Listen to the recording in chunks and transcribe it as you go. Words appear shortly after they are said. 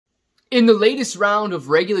In the latest round of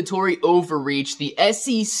regulatory overreach, the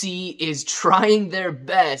SEC is trying their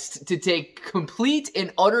best to take complete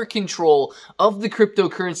and utter control of the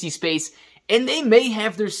cryptocurrency space, and they may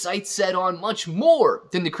have their sights set on much more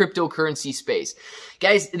than the cryptocurrency space.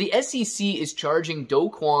 Guys, the SEC is charging Do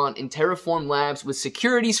Kwon and Terraform Labs with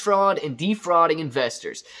securities fraud and defrauding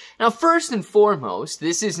investors. Now, first and foremost,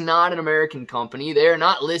 this is not an American company. They are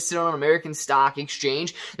not listed on an American stock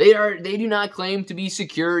exchange. They do not claim to be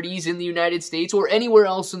securities in the United States or anywhere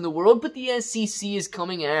else in the world, but the SEC is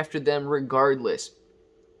coming after them regardless.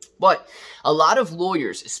 But a lot of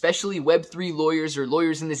lawyers, especially Web3 lawyers or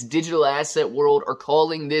lawyers in this digital asset world, are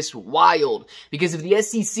calling this wild, because if the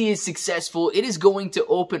SEC is successful, it is going to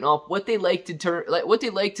open up what they like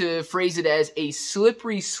to phrase it as a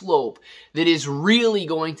slippery slope that is really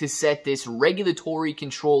going to set this regulatory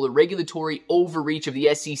control or regulatory overreach of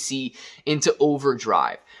the SEC into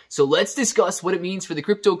overdrive. So let's discuss what it means for the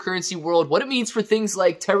cryptocurrency world, what it means for things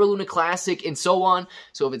like Terra Luna Classic, and so on.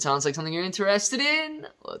 So if it sounds like something you're interested in,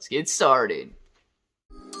 let's get started.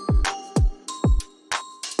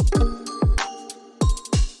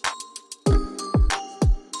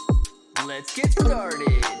 Let's get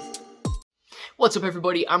started. What's up,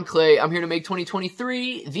 everybody? I'm Clay. I'm here to make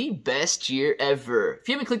 2023 the best year ever. If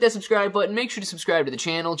you haven't clicked that subscribe button, make sure to subscribe to the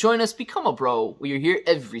channel. Join us, become a bro. We are here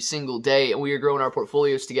every single day, and we are growing our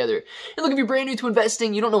portfolios together. And look, if you're brand new to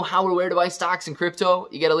investing, you don't know how or where to buy stocks in crypto,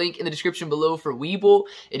 you got a link in the description below for Webull.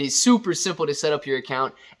 It is super simple to set up your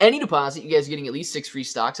account. Any deposit, you guys are getting at least 6 free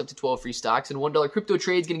stocks, up to 12 free stocks, and $1 crypto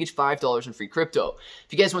trade is going to get you $5 in free crypto.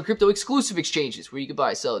 If you guys want crypto exclusive exchanges, where you can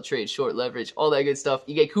buy, sell, trade, short, leverage, all that good stuff,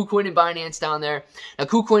 you get KuCoin and Binance down there. Now,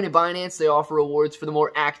 KuCoin and Binance, they offer rewards for the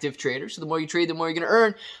more active traders. So the more you trade, the more you're going to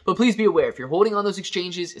earn. But please be aware, if you're holding on those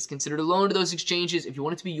exchanges, it's considered a loan to those exchanges. If you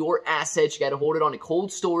want it to be your asset, you got to hold it on a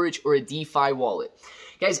cold storage or a DeFi wallet.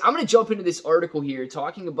 Guys, I'm going to jump into this article here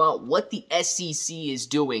talking about what the SEC is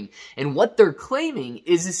doing and what they're claiming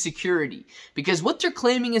is a security. Because what they're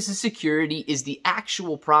claiming as a security is the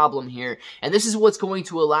actual problem here. And this is what's going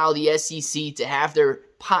to allow the SEC to have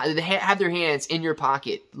their hands in your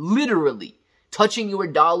pocket, literally touching your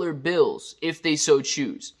dollar bills if they so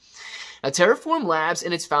choose. Now, Terraform Labs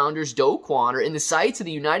and its founders, Do Kwon, are in the sights of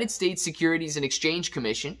the United States Securities and Exchange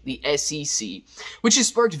Commission, the SEC, which has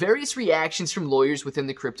sparked various reactions from lawyers within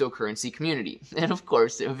the cryptocurrency community. And of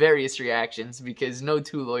course, various reactions, because no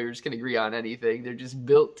two lawyers can agree on anything. They're just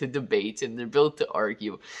built to debate and they're built to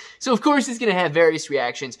argue. So of course, it's going to have various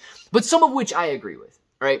reactions, but some of which I agree with,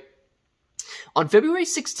 right? On February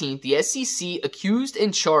 16th, the SEC accused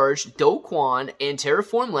and charged Do Kwon and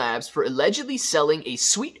Terraform Labs for allegedly selling a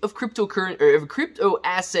suite of crypto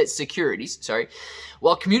asset securities.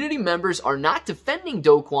 While community members are not defending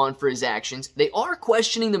Do Kwon for his actions, they are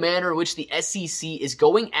questioning the manner in which the SEC is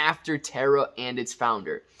going after Terra and its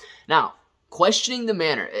founder. Now, questioning the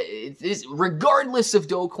manner, regardless of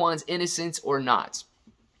Do Kwon's innocence or not.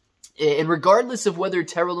 And regardless of whether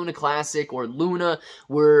Terra Luna Classic or Luna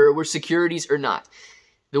were securities or not,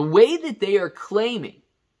 the way that they are claiming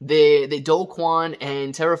the Do Kwon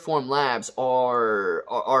and Terraform Labs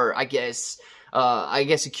are I guess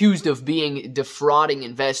accused of being defrauding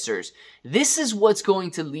investors. This is what's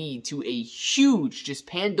going to lead to a huge, just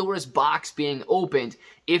Pandora's box being opened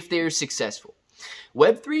if they're successful.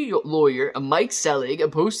 Web3 lawyer Mike Selig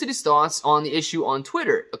posted his thoughts on the issue on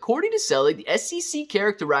Twitter. According to Selig, the SEC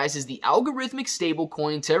characterizes the algorithmic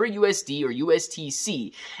stablecoin Terra USD or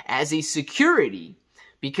USTC as a security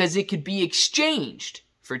because it could be exchanged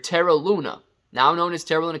for Terra Luna, now known as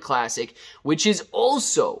Terra Luna Classic, which is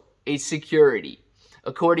also a security,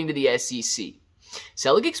 according to the SEC.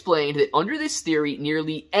 Selig explained that under this theory,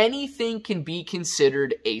 nearly anything can be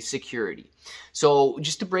considered a security. So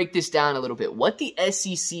just to break this down a little bit, what the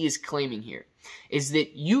SEC is claiming here is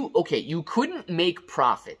that you couldn't make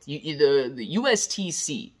profit. The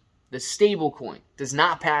USTC, the stablecoin, does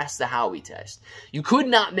not pass the Howey test. You could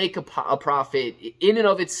not make a profit in and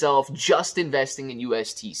of itself just investing in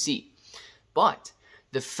USTC. But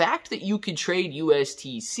the fact that you could trade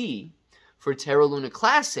USTC for Terra Luna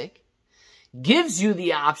Classic gives you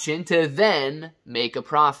the option to then make a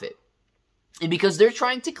profit. And because they're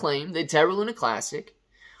trying to claim that Terra Luna Classic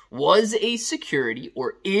was a security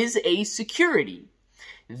or is a security,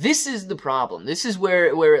 this is the problem. This is where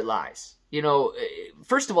it lies. You know,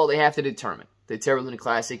 first of all, they have to determine that Terra Luna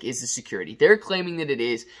Classic is a security. They're claiming that it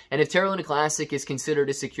is, and if Terra Luna Classic is considered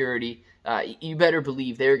a security, you better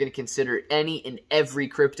believe they're going to consider any and every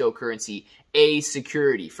cryptocurrency a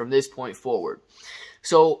security from this point forward.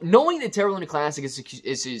 So, knowing that Terra Luna Classic is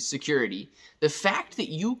a security, the fact that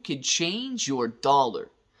you could change your dollar,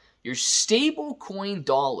 your stable coin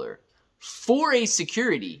dollar, for a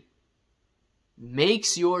security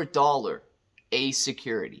makes your dollar a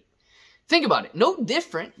security. Think about it. No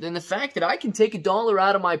different than the fact that I can take $1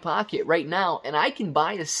 out of my pocket right now and I can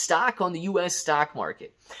buy a stock on the U.S. stock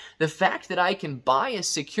market. The fact that I can buy a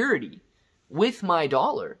security with my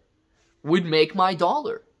dollar would make my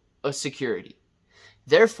dollar a security,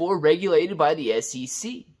 therefore regulated by the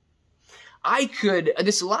SEC.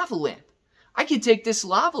 This lava lamp, I could take this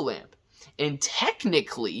lava lamp, and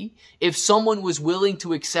technically, if someone was willing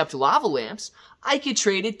to accept lava lamps, I could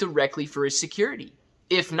trade it directly for a security.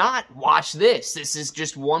 If not, watch this. This is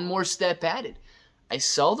just one more step added. I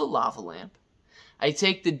sell the lava lamp, I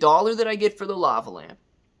take the dollar that I get for the lava lamp,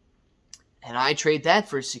 and I trade that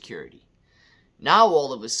for a security. Now,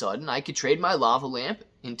 all of a sudden, I could trade my lava lamp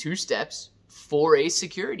in 2 steps for a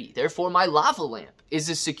security. Therefore, my lava lamp is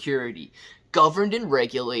a security governed and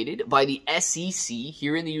regulated by the SEC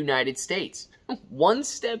here in the United States. One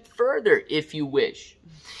step further, if you wish.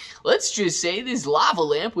 Let's just say this lava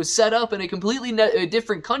lamp was set up in a completely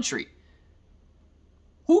different country.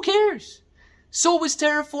 Who cares? So was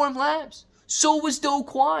Terraform Labs. So was Do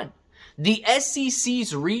Kwon. The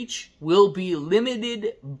SEC's reach will be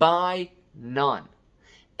limited by none.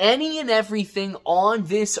 Any and everything on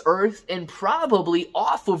this earth and probably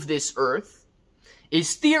off of this earth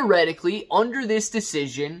is theoretically under this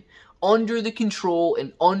decision, under the control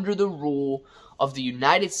and under the rule of the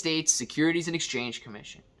United States Securities and Exchange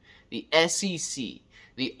Commission, the SEC,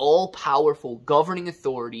 the all-powerful governing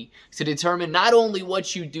authority to determine not only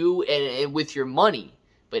what you do and with your money,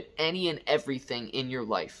 but any and everything in your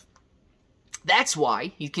life. That's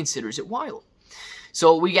why he considers it wild.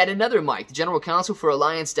 So we got another Mike, the general counsel for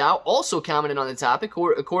Alliance DAO, also commented on the topic.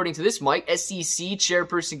 According to this Mike, SEC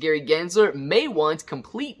chairperson Gary Gensler may want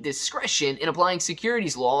complete discretion in applying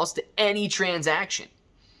securities laws to any transaction.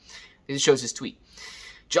 This shows his tweet.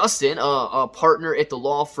 Justin, a partner at the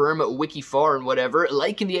law firm Wikifar and whatever,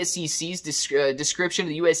 likened the SEC's description of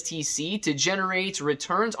the USTC to generate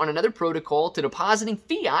returns on another protocol to depositing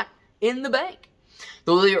fiat in the bank.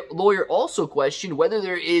 The lawyer also questioned whether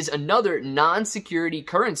there is another non-security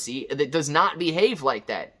currency that does not behave like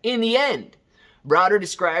that. In the end, Browder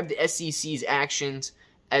described the SEC's actions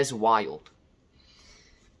as wild.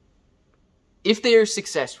 If they are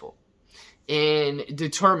successful in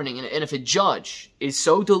determining, and if a judge is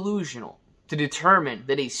so delusional to determine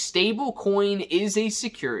that a stable coin is a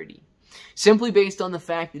security, simply based on the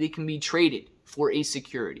fact that it can be traded for a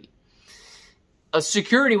security,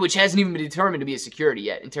 which hasn't even been determined to be a security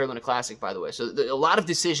yet in Terra Luna Classic, by the way. So a lot of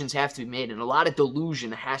decisions have to be made, and a lot of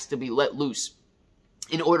delusion has to be let loose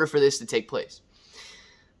in order for this to take place.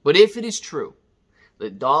 But if it is true, the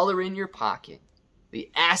dollar in your pocket,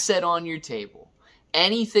 the asset on your table,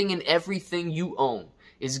 anything and everything you own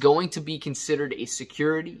is going to be considered a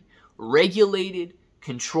security, regulated,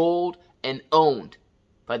 controlled, and owned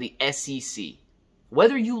by the SEC.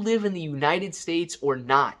 Whether you live in the United States or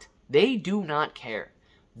not, they do not care.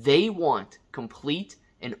 They want complete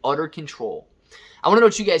and utter control. I want to know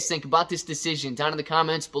what you guys think about this decision down in the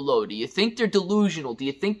comments below. Do you think they're delusional? Do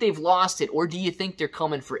you think they've lost it? Or do you think they're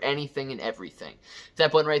coming for anything and everything? If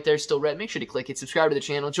that button right there is still red, make sure to click it, subscribe to the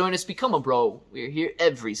channel, join us, become a bro. We are here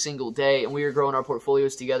every single day, and we are growing our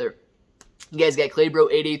portfolios together. You guys got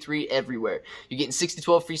Claybro883 everywhere. You're getting 6 to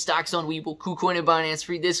 12 free stocks on Webull, KuCoin and Binance,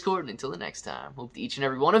 free Discord. And until the next time, hope that each and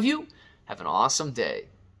every one of you have an awesome day.